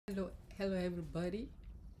Hello everybody,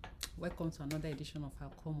 welcome to another edition of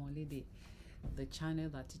our MỌL'ÈDè, the channel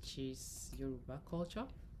that teaches Yoruba culture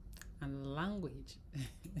and language,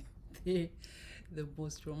 the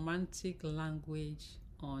most romantic language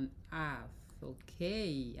on earth.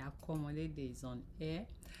 Okay, our MỌL'èDè is on air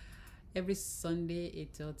every Sunday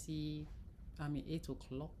 8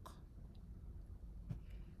 o'clock.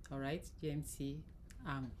 All right, GMT.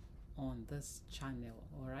 I'm on this channel.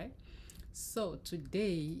 All right. So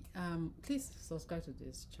today, please subscribe to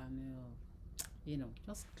this channel.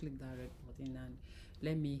 Just click that red button and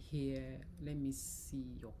let me see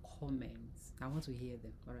your comments. I want to hear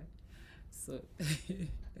them. All right. So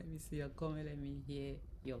let me see your comment. Let me hear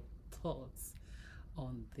your thoughts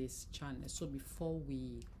on this channel. So before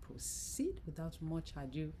we proceed, without much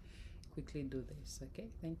ado, quickly do this. Okay.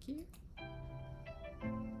 Thank you.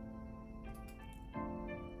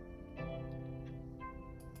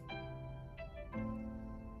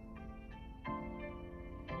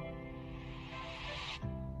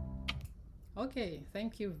 Okay,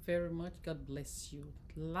 thank you very much. God bless you.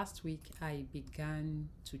 Last week I began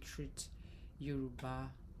to treat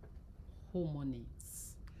Yoruba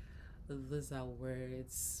homonyms. These are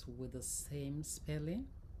words with the same spelling,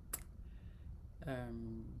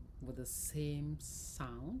 with the same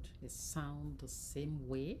sound. They sound the same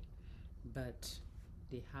way, but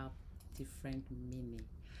they have different meaning.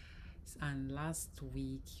 And last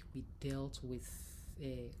week we dealt with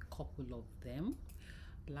a couple of them.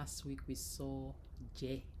 Last week we saw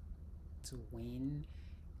J to win,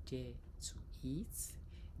 J to eat,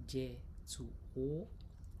 J to O.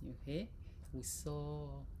 Okay, we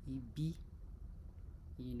saw EB.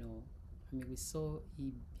 We saw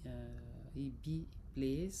EB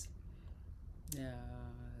place,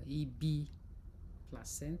 EB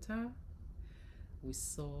placenta. We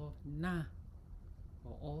saw na,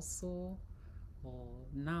 or also, or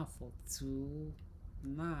na for two.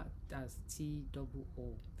 Na as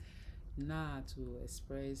TOO, na to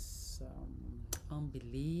express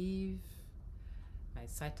unbelief. I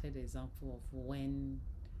cited the example of when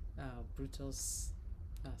Brutus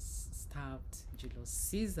stabbed Julius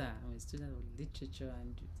Caesar. I'm a student of literature,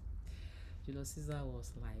 and Julius Caesar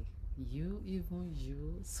was like, "You, even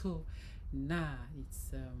you." So na,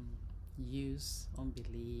 it's use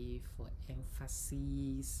unbelief for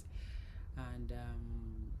emphasis, and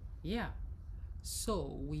yeah.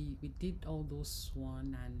 So we did all those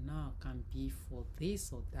one, and now can be for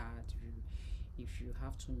this or that. If you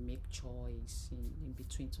have to make choice in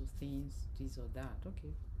between two things, this or that.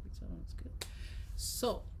 Okay, it sounds good.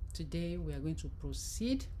 So today we are going to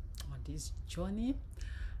proceed on this journey,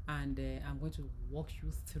 and I'm going to walk you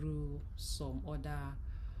through some other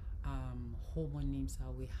homonyms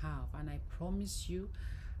that we have, and I promise you,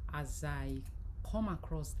 as I come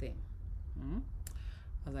across them,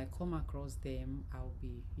 I'll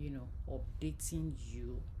be, updating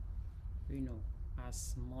you,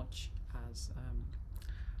 as much as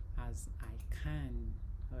I can.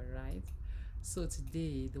 All right. So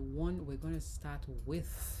today, the one we're going to start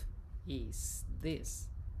with is this.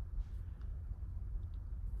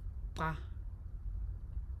 Pa.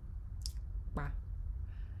 Pa.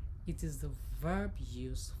 It is the verb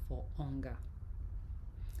used for hunger.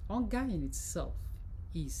 Hunger in itself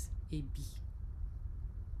is a B.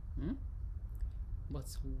 But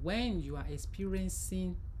when you are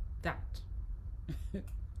experiencing that,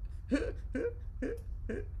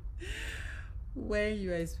 when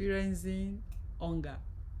you are experiencing hunger,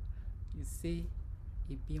 you say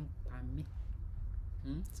ebi ń pa mí.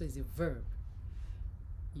 So it's a verb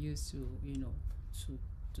used to,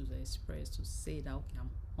 to express, to say that, okay,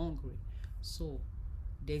 I'm hungry. So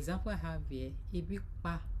the example I have here, ebi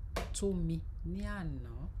pa Tomi ní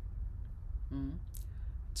àná.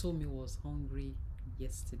 Tomi was hungry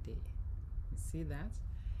yesterday. You see that?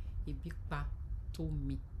 Ebi pa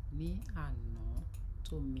Tomi ní àná.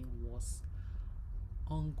 Tomi was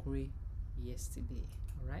hungry yesterday.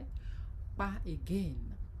 All right. Pa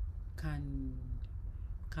again can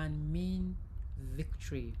mean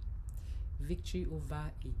victory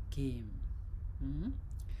over a game.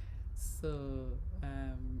 So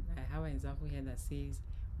I have an example here that says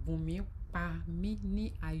Bùnmi pa mí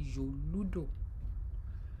ní ayò ludo.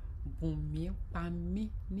 Bùnmi pa mí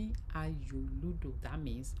ní ayò ludo. That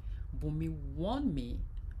means Bùnmi won me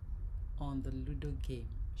on the ludo game.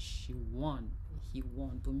 She won. He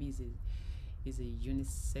won. Bùnmi is a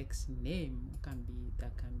unisex name.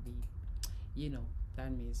 That can be,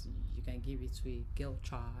 that means you can give it to a girl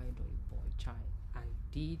child or a boy child. I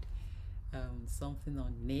did something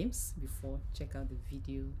on names before. Check out the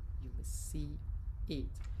video. You will see it.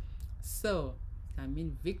 So I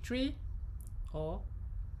mean victory or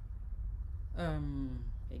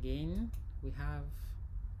Again, we have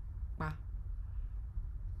pa,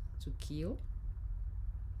 to kill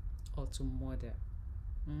or to murder.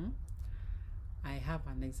 I have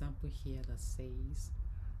an example here that says,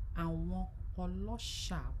 àwọn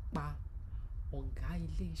ọlọ́ṣà pa ọ̀gá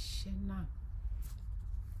ilé iṣẹ́ náà.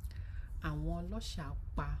 Àwọn ọlọ́ṣà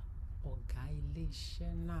pa ọ̀gá ilé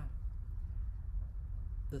iṣẹ́ náà.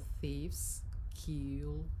 The thieves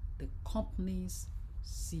kill the company's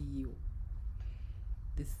CEO.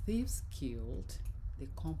 The thieves killed the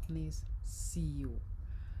company's CEO.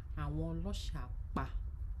 Àwọn ọlọ́ṣà pa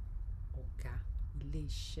ọ̀gá ilé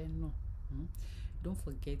iṣẹ́ náà. Don't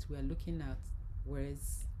forget, we are looking at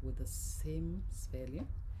words with the same spelling,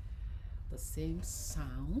 the same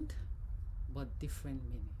sound, but different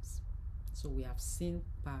meanings. So we have seen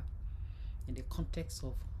pa in the context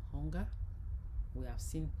of hunger. We have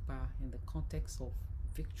seen pa in the context of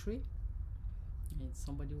victory. And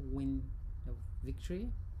somebody win a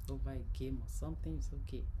victory over a game or something, it's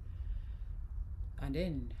okay. And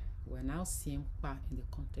then we're now seeing pa in the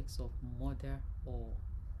context of murder or,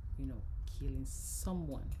 killing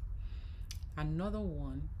someone. Another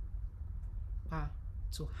one, pa,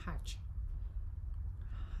 to hatch.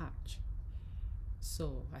 Hatch.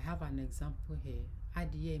 So I have an example here.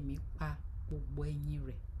 Adìẹ mi pa gbogbo ẹyin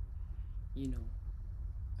rẹ̀.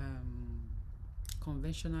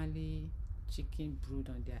 Conventionally, chicken brood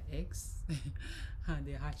on their eggs and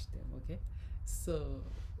they hatch them, okay? So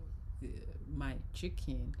my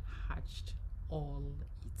chicken hatched all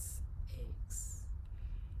its eggs.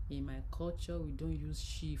 In my culture, we don't use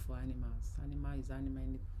she for animals. Animal is animal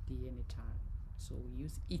any day, anytime. So we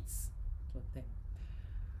use it for them.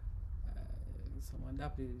 Some other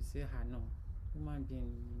people say ha no. Human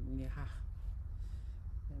being ne ha.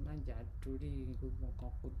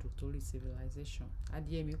 Civilization.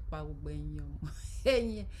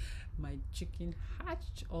 My chicken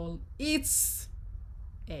hatched all its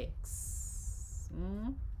eggs.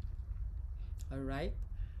 All right,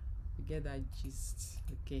 you get that gist.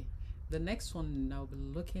 Okay, the next one I'll be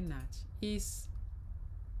looking at is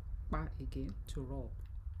pa again, to rob.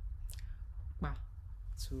 Pa,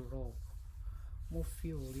 to rob. Mo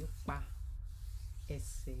fi orí pa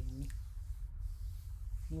ẹsẹ̀ mi.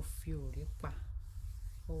 Mo fi orí pa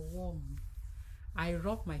ọwọ́ mi. I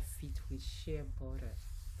rub my feet with shea butter.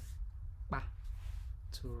 Pa,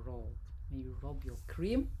 to rub. When you rub your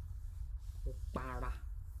cream, para.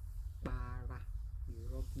 You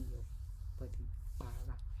rub your body,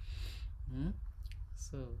 para.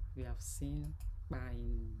 So we have seen pa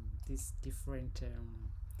in this different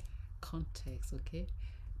context. Okay,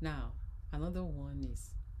 now another one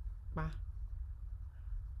is pa,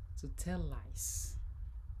 to tell lies,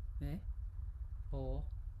 or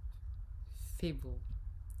fable.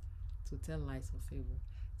 To tell lies or fable.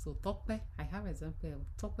 So Tọ́pẹ́, I have example of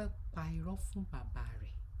Tọ́pẹ́ pa irọ́ fún bàbá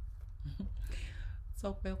rẹ̀.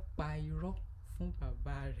 Tọ́pẹ́ pa irọ́ fún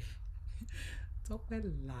bàbá rẹ̀. Tọ́pẹ́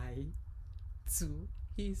lied to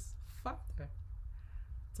his father.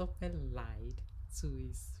 Tọ́pẹ́ lied to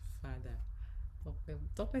his father.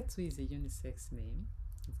 Tọ́pẹ́ too is a unisex name.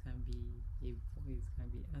 It can be a boy, it can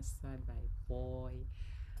be answered by boy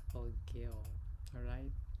or girl. All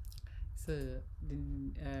right. So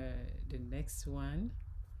the next one,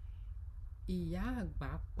 ìyá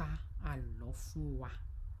àgbà pa àlọ́ fún wa.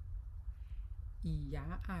 Ìyá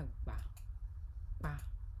àgbà pa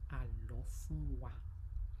àlọ́ fún wa.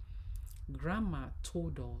 Grandma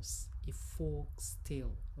told us a folk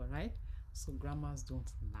tale. All right. So grandmas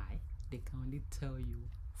don't lie. They can only tell you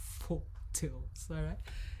folk tales. All right.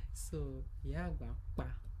 So ìyá àgbà pa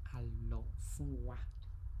àlọ́ fún wa.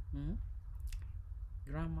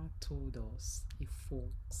 Grandma told us a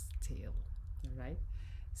folk tale. All right.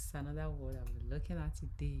 So another word I'll be looking at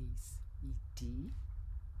today is ìdí.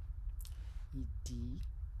 Ìdí.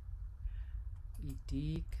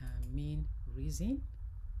 Ìdí can mean reason,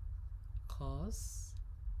 cause,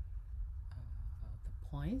 the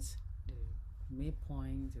point, the main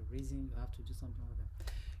point, the reason you have to do something like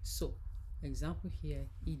that. So example here,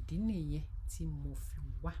 ìdí nìyẹn tí mo fi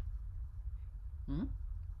wá.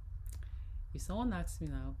 If someone asks me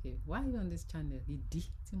now, okay, why are you on this channel? Ìdí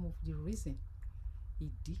tí mo fi, the reason.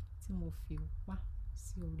 Ìdí tí mo fi wá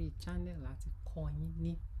sí orí channel láti kọ́ yín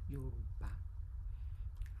ní Yorùbá.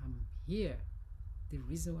 I'm here. The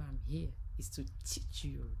reason why I'm here is to teach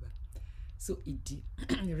you Yoruba. So ìdí,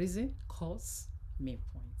 the reason, cause, main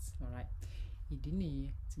points. All right. Ìdí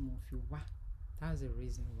nìyẹn tí mo fi wá. That's the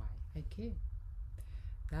reason why I came.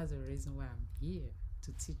 That's the reason why I'm here,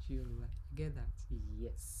 to teach you Yoruba. Get that?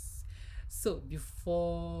 Yes. So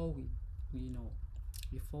before we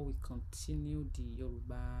continue the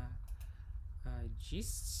Yoruba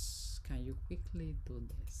gist. Can you quickly do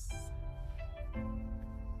this?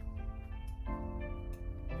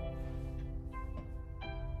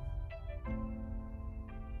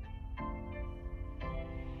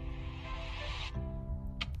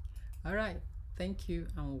 All right, thank you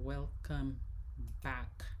and welcome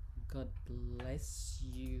back. God bless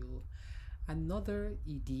you. Another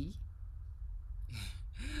ED,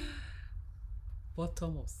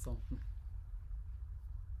 bottom of something.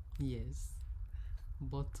 Yes,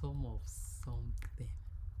 bottom of something.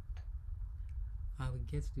 I will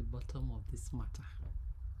get to the bottom of this matter.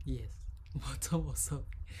 Yes, bottom of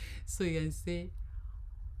something. So you can say,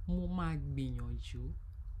 mo máa gbìyànjú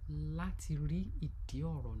láti rí ìdí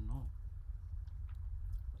ọ̀rọ̀ náà.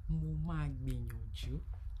 Mo máa gbìyànjú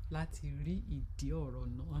láti rí ìdí ọ̀rọ̀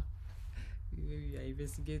náà. Maybe you are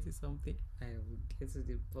investigating something, I will get to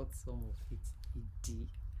the bottom of it. Ìdí.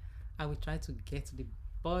 I will try to get to the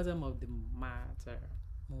bottom of the matter.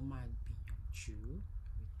 Mo máa gbìyànjú. I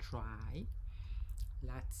will try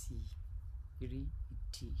láti rí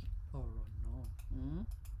ìdí ọ̀rọ̀ náà.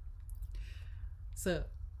 So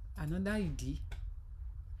another ìdí,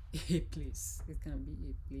 a place. It can be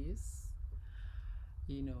a place.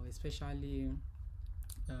 You know, especially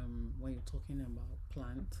when you're talking about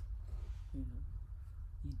plant, you know,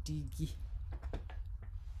 ìdí,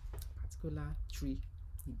 particular tree,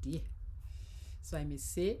 ìdí. So I may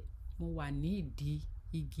say, mo wà ní ìdí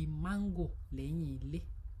igi mango lẹ́yìn ilé.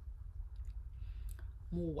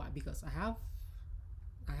 Mo wà, because I have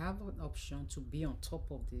an option to be on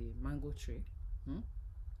top of the mango tree,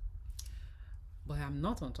 but I'm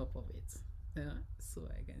not on top of it. So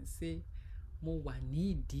I can say, mo wà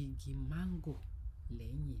ní ìdí igi mango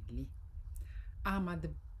lẹ́yìn ilé. I'm at the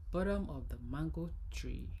bottom of the mango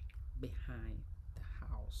tree behind the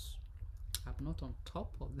house. I'm not on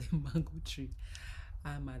top of the mango tree.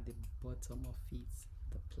 I'm at the bottom of it,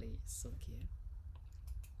 the place. Okay.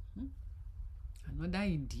 Another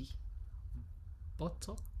ìdí,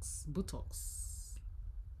 buttocks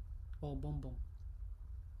or bonbon.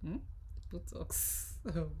 Buttocks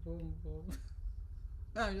or bonbon.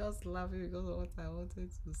 I'm just laughing because of what I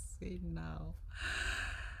wanted to say now.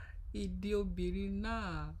 Ìdí obìnrin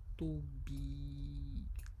náà tóbi.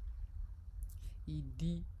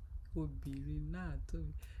 Ìdí obìnrin náà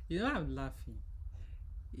tóbi. You know, I'm laughing.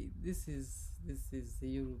 This is the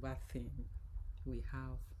Yoruba thing we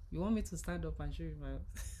have. You want me to stand up and show you my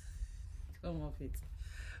come off it?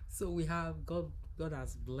 So we have God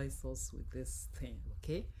has blessed us with this thing,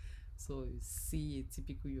 okay? So you see a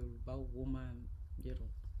typical Yoruba woman, you know,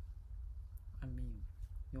 I mean,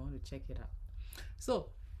 you want to check it out.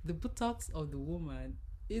 So the buttocks of the woman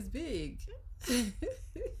is big.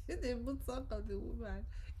 The buttock of the woman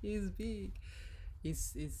is big.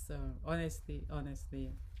 It's honestly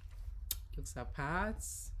looks apart.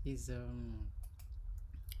 Is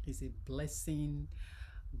a blessing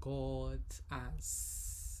God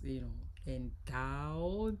has, you know,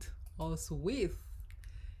 endowed us with.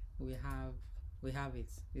 We have it.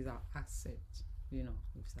 It's our asset, you know.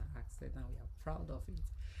 It's our asset, and we are proud of it.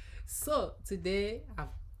 So today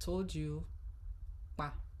I've told you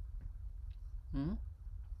pa.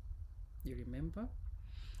 You remember?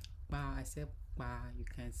 Pa, I said pa. You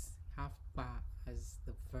can have pa as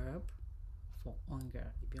the verb for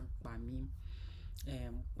hunger. Pa mean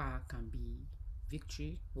pa can be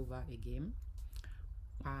victory over a game.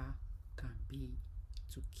 Pa can be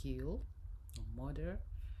to kill or murder.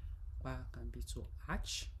 Pa can be to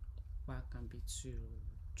hatch. Pa can be to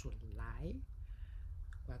lie.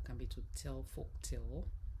 Pa can be to tell folk tale,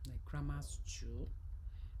 like grammar stew.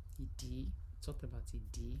 Ìdí, talked about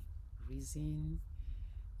ìdí, reason.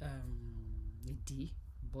 Ìdí,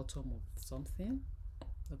 bottom of something,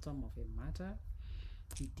 bottom of a matter.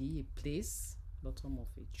 Ìdí, a place, bottom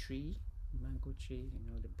of a tree, mango tree, you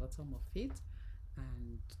know, the bottom of it.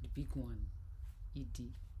 And the big one,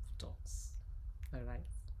 ìdí, talks. All right.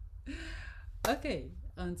 Okay,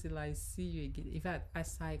 until I see you again. In fact,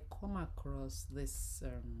 as I come across these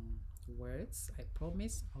words, I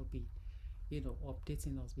promise I'll be, you know,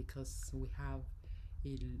 updating us, because we have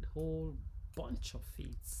a whole bunch of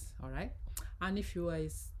it. All right. And if you are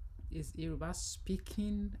is Yoruba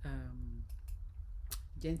speaking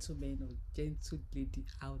gentleman or gentle lady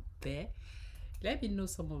out there, let me know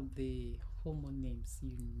some of the homonyms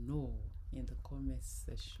you know in the comment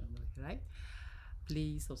section. Okay, right?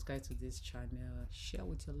 Please subscribe to this channel, share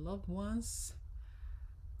with your loved ones.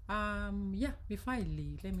 Yeah, before I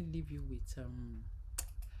leave, let me leave you with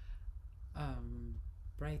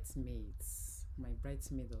Bridesmaids. My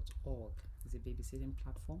bridesmaid.org is a babysitting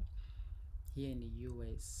platform here in the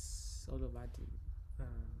US, all over the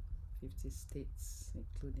 50 states,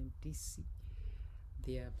 including DC.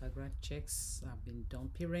 Their background checks have been done.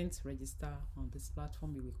 Parents register on this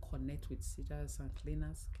platform. You will connect with sitters and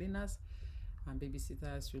cleaners and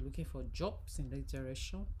babysitters. You're looking for jobs in this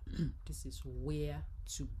direction. This is where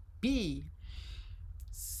to be.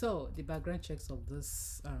 So the background checks of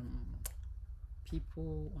this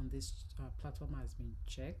people on this platform has been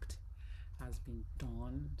checked, has been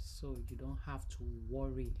done, so you don't have to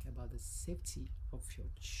worry about the safety of your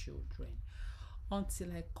children.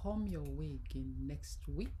 Until I come your way again next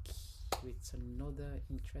week with another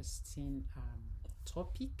interesting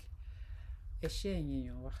topic.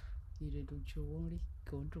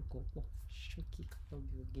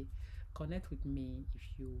 Connect with me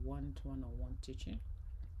if you want one-on-one teaching.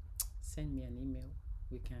 Send me an email.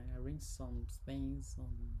 We can arrange some things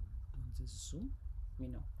on the Zoom,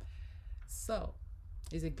 So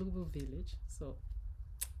it's a global village, so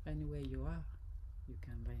anywhere you are, you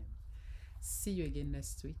can learn. See you again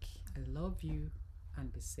next week. I love you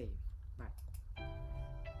and be safe. Bye.